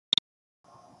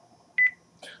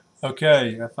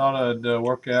Okay, I thought I'd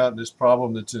work out this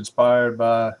problem that's inspired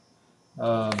by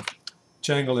um,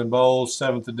 Cengel and Bowles'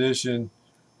 7th edition,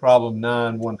 problem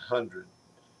 9100.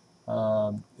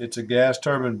 It's a gas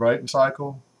turbine Brayton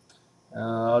cycle.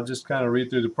 I'll just kind of read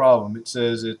through the problem. It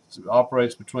says it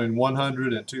operates between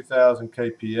 100 and 2000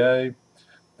 kPa.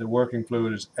 The working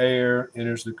fluid is air,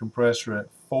 enters the compressor at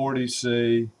 40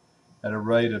 C at a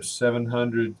rate of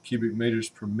 700 cubic meters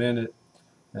per minute,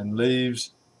 and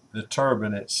leaves the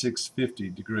turbine at 650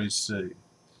 degrees C.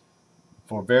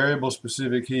 For variable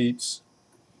specific heats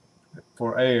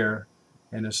for air,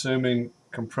 and assuming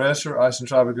compressor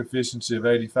isentropic efficiency of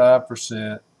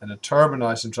 85% and a turbine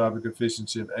isentropic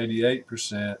efficiency of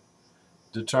 88%,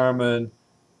 determine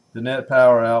the net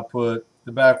power output,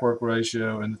 the backwork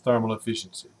ratio, and the thermal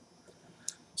efficiency.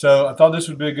 So I thought this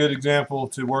would be a good example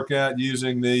to work out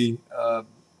using the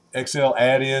Excel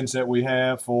add-ins that we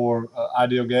have for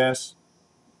ideal gas.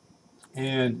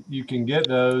 And you can get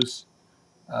those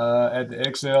at the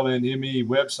Excel and ME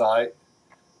website,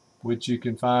 which you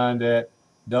can find at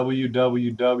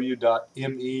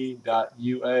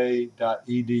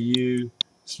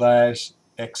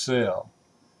www.me.ua.edu/Excel.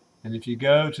 And if you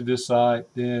go to this site,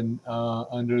 then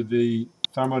under the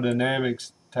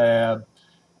thermodynamics tab,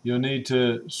 you'll need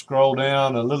to scroll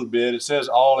down a little bit. It says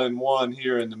all-in-one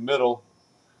here in the middle,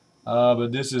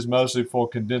 but this is mostly for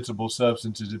condensable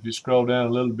substances. If you scroll down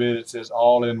a little bit, it says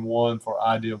all-in-one for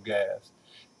ideal gas.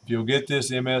 If you'll get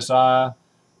this MSI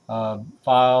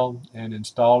file and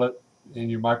install it in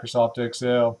your Microsoft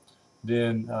Excel,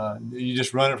 then you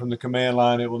just run it from the command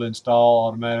line. It will install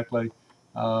automatically.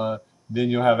 Then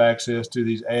you'll have access to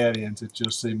these add-ins that you'll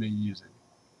see me using.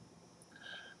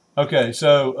 Okay,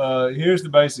 so here's the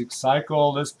basic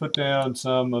cycle. Let's put down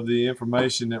some of the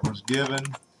information that was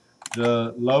given.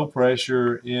 The low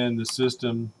pressure in the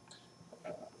system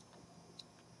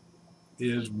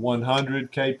is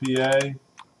 100 kPa.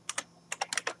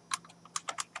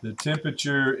 The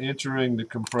temperature entering the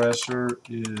compressor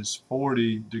is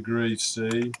 40 degrees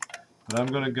C, but I'm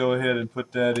going to go ahead and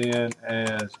put that in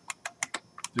as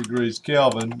degrees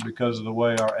Kelvin because of the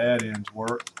way our add-ins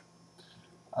work.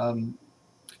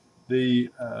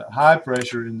 The high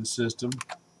pressure in the system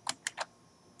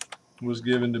was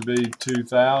given to be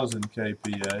 2000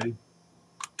 kPa.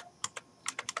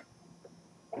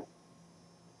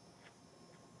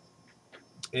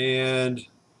 And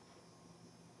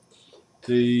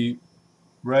the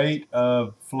rate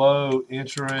of flow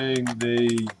entering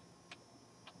the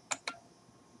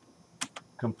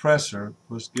compressor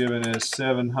was given as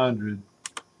 700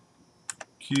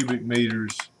 cubic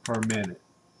meters per minute.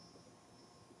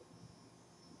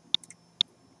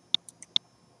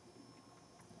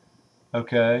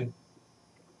 Okay,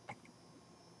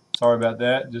 sorry about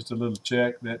that, just a little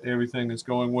check that everything is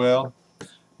going well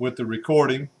with the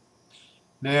recording.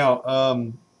 Now,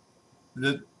 and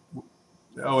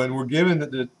we're given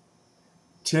that the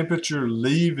temperature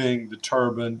leaving the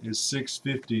turbine is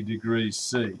 650 degrees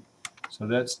C. So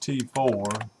that's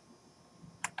T4,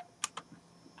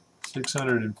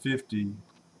 650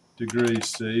 degrees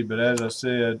C, but as I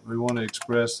said, we want to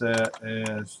express that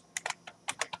as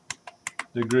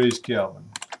degrees Kelvin.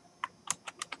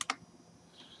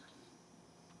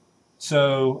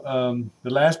 So the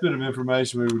last bit of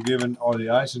information we were given are the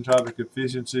isentropic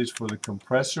efficiencies for the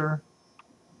compressor,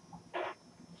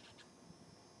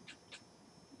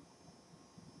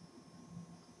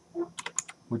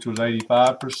 which was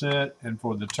 85%, and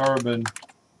for the turbine,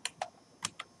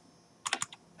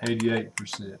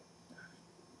 88%.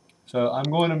 So I'm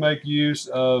going to make use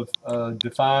of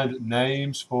defined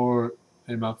names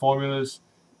in my formulas,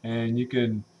 and you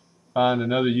can find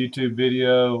another YouTube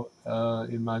video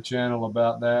in my channel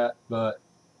about that. But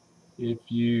if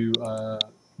you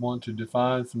want to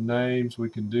define some names, we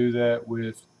can do that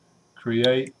with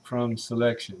create from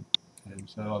selection. And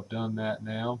so I've done that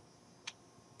now.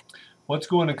 What's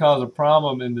going to cause a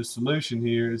problem in the solution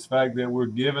here is the fact that we're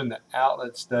given the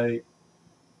outlet state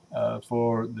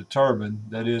for the turbine,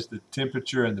 that is the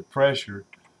temperature and the pressure,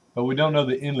 but we don't know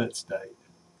the inlet state.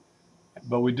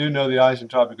 But we do know the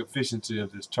isentropic efficiency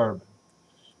of this turbine.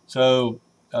 So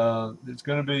it's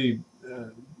going to be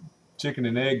chicken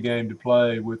and egg game to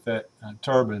play with that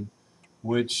turbine,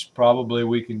 which probably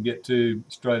we can get to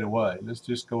straight away. Let's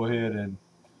just go ahead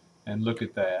and look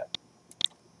at that.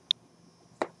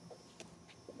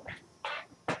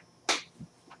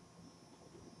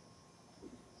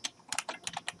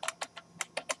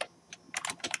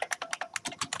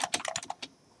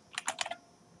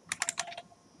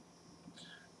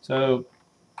 So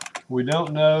we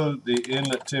don't know the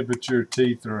inlet temperature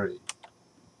T3.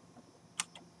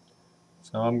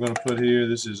 So I'm going to put here,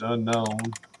 this is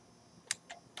unknown.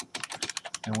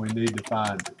 and we need to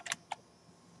find it.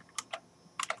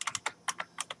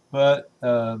 But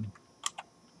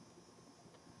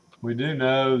we do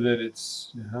know that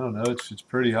it's, I don't know, it's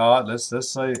pretty hot. Let's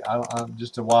say, I'm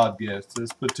just a wild guess.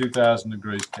 Let's put 2,000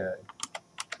 degrees K.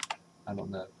 I don't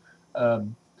know.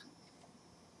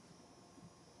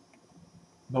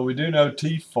 But we do know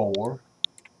T4,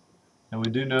 and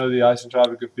we do know the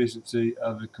isentropic efficiency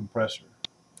of the compressor.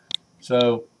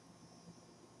 So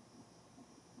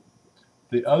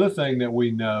the other thing that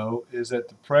we know is that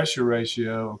the pressure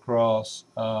ratio across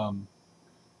that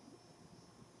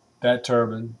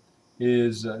turbine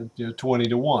is 20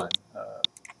 to 1,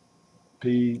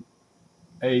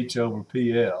 pH over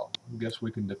PL. I guess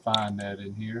we can define that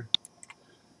in here.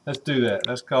 Let's do that.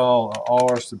 Let's call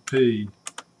R sub P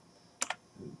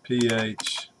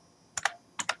pH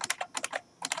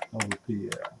over PL.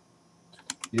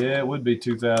 Yeah, it would be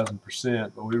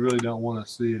 2,000%, but we really don't want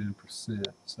to see it in percent.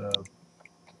 So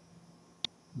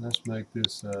let's make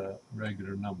this a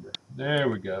regular number. There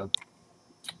we go.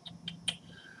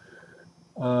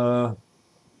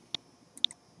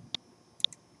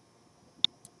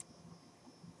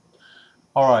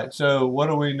 All right, so what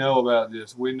do we know about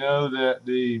this? We know that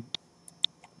the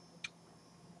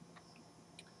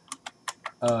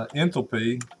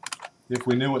enthalpy, if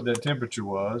we knew what that temperature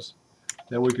was,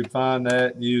 that we could find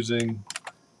that using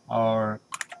our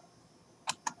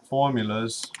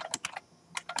formulas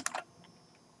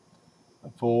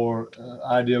for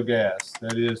ideal gas.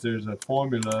 That is, there's a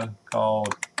formula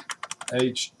called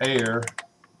H air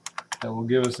that will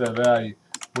give us that value.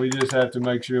 We just have to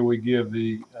make sure we give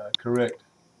the correct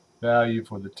value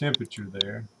for the temperature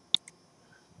there.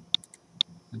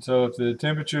 And so if the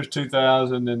temperature is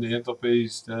 2,000, then the enthalpy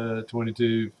is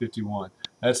 2251.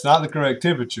 That's not the correct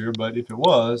temperature, but if it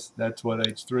was, that's what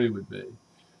H3 would be.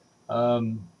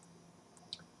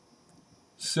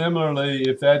 Similarly,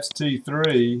 if that's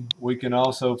T3, we can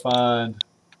also find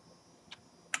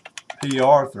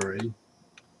PR3.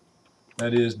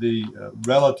 That is the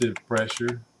relative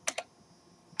pressure.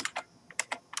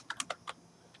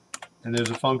 And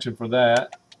there's a function for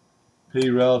that.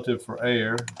 P relative for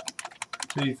air,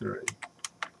 T3.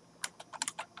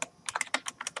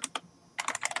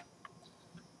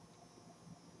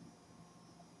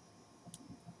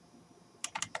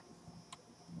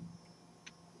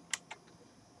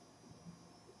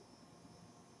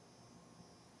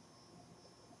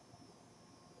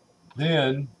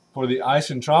 Then, for the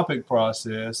isentropic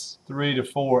process, 3 to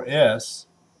 4S,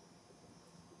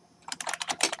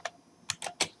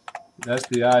 that's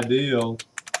the ideal.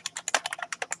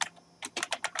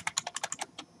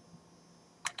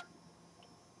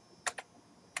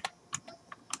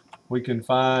 We can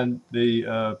find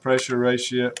the pressure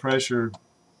relative pressure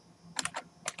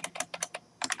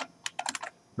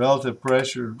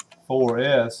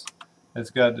 4S.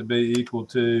 It's got to be equal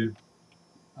to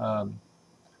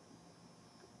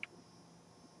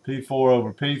P4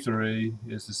 over P3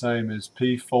 is the same as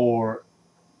P4S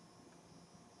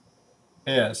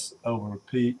over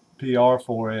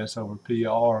PR4S over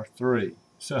PR3.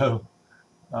 So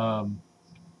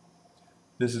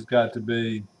this has got to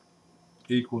be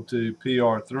equal to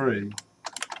PR3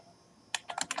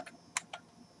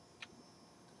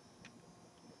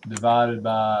 divided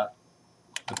by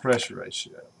the pressure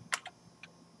ratio.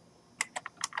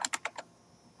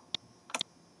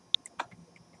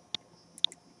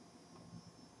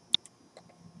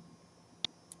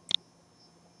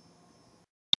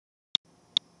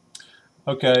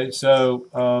 Okay, so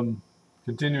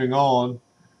continuing on,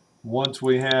 once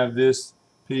we have this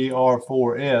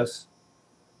PR4S,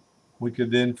 we could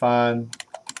then find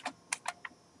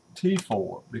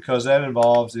T4 because that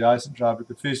involves the isentropic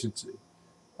efficiency.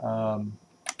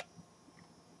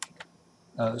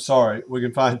 Sorry, we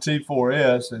can find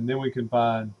T4S and then we can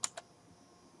find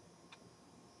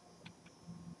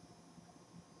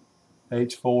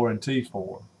H4 and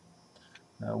T4.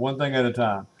 One thing at a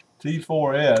time.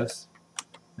 T4S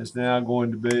is now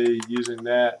going to be using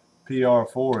that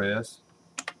PR4S.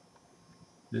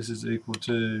 This is equal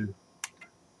to,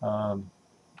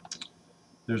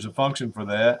 there's a function for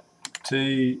that.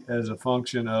 T as a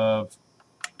function of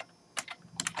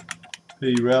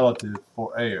P relative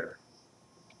for air.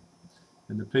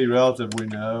 And the P relative we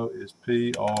know is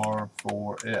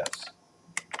PR4S.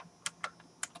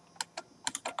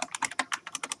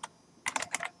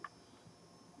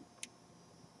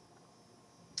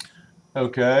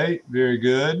 Okay, very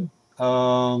good.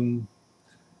 Now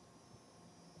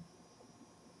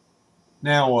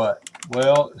what?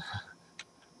 Well,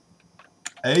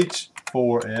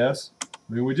 H4S, I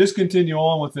mean, we just continue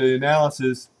on with the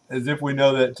analysis as if we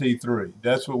know that T3.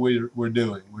 That's what we're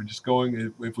doing. We're just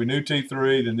going, if we knew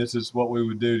T3, then this is what we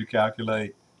would do to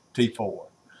calculate T4.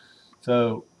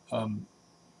 So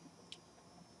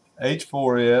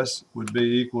H4S would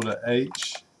be equal to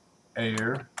H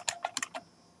air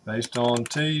based on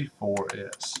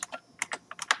T4S.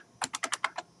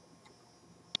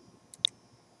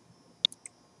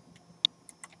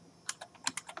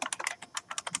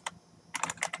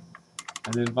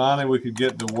 And then finally we could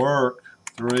get the work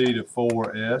 3 to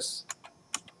 4S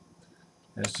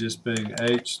as just being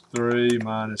H3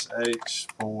 minus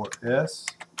H4S.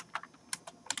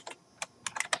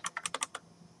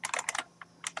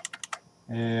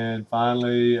 And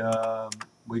finally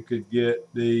we could get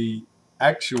the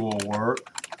actual work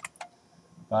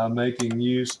by making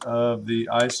use of the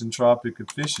isentropic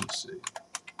efficiency.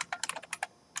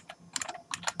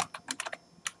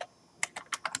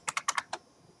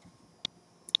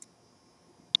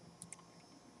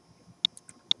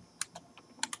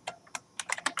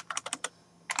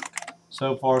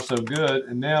 So far so good.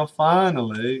 And now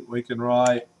finally we can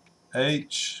write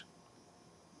H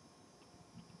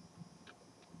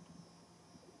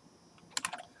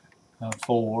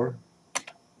four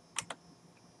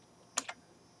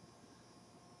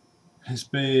as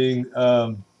being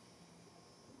from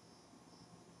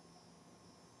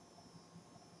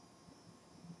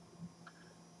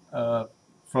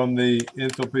the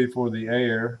enthalpy for the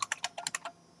air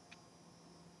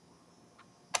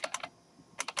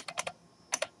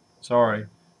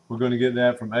we're going to get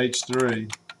that from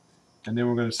H3, and then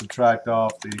we're going to subtract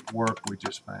off the work we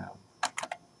just found.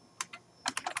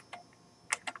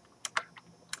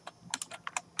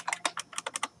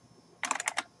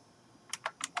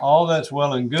 All that's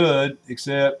well and good,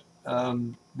 except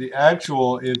the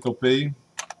actual enthalpy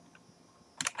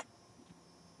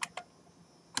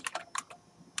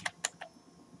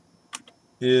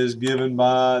is given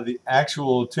by the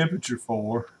actual temperature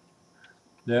for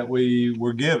that we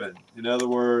were given. In other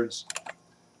words,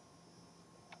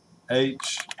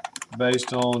 H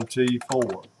based on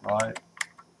T4, right?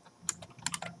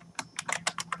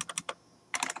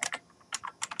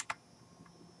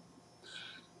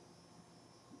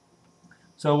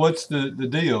 So what's the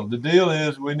deal? The deal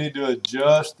is we need to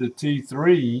adjust the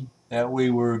T3 that we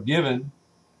were given,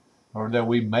 or that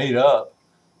we made up,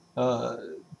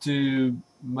 to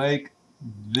make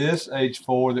this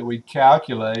H4 that we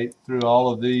calculate through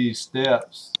all of these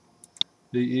steps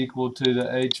be equal to the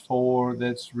H4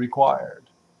 that's required,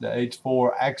 the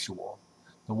H4 actual,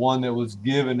 the one that was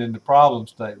given in the problem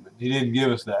statement. He didn't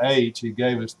give us the H, he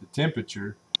gave us the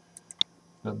temperature,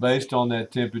 but based on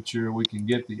that temperature we can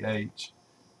get the H,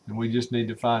 and we just need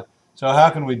to find. So how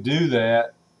can we do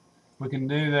that? We can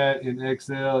do that in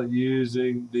Excel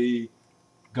using the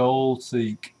goal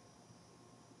seek.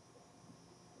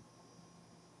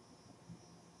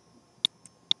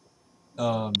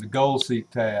 The goal seek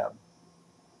tab.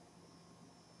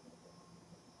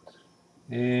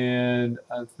 And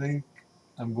I think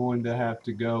I'm going to have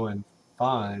to go and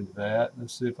find that.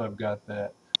 Let's see if I've got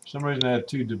that. For some reason I have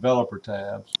two developer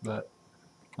tabs, but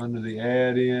under the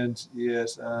add-ins,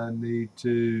 yes, I need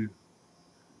to,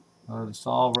 the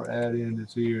solver add-in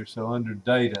is here. So under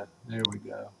data, there we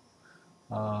go.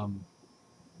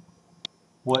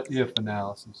 What if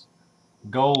analysis?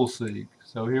 Goal seek.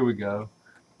 So here we go.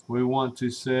 We want to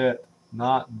set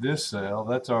not this cell,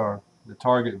 that's the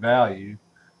target value,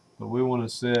 but we want to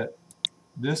set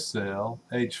this cell,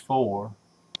 H4,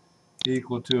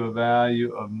 equal to a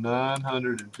value of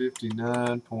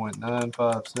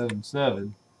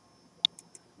 959.9577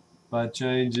 by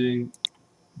changing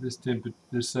this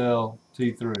cell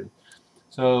T3.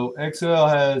 So Excel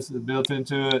has built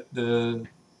into it the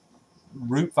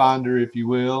root finder, if you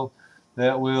will,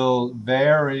 that will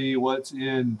vary what's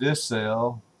in this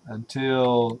cell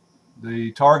until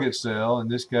the target cell, in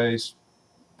this case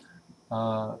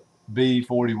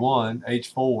B41,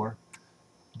 H4,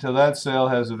 until that cell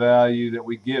has a value that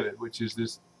we give it, which is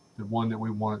the one that we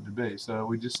want it to be. So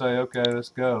we just say, okay, let's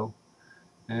go.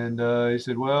 And he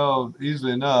said, well,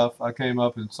 easily enough, I came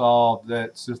up and solved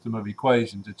that system of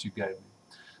equations that you gave me.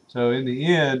 So in the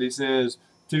end, he says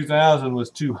 2000 was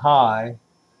too high,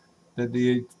 that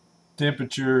the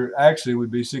temperature actually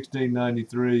would be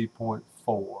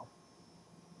 1693.4.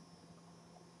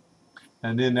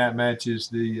 And then that matches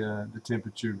the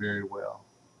temperature very well.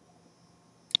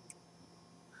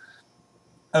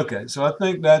 Okay, so I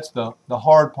think that's the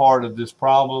hard part of this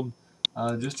problem.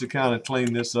 Just to kind of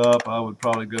clean this up, I would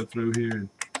probably go through here and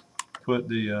put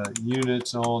the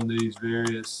units on these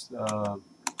various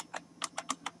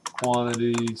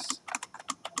quantities,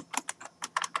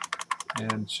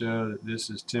 and show that this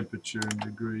is temperature in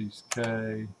degrees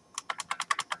K,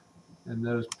 and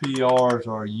those PRs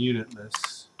are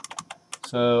unitless.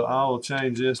 So I will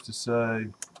change this to say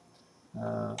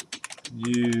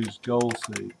use goal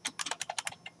seek.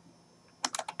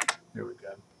 Here we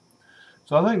go.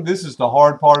 So I think this is the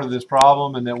hard part of this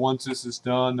problem, and that once this is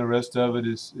done, the rest of it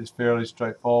is fairly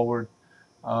straightforward,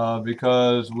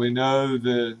 because we know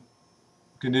the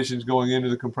conditions going into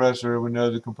the compressor, we know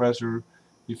the compressor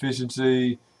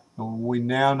efficiency, and we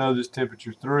now know this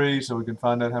temperature 3, so we can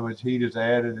find out how much heat is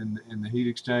added in the heat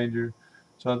exchanger.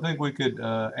 So I think we could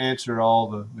answer all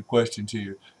the questions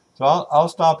here. So I'll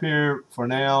stop here for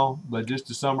now, but just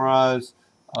to summarize,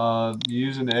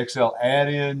 using the Excel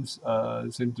add-ins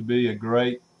seems to be a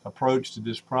great approach to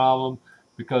this problem,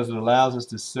 because it allows us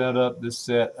to set up this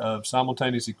set of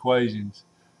simultaneous equations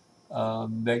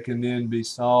that can then be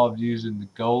solved using the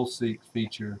goal seek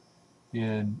feature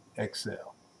in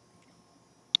Excel.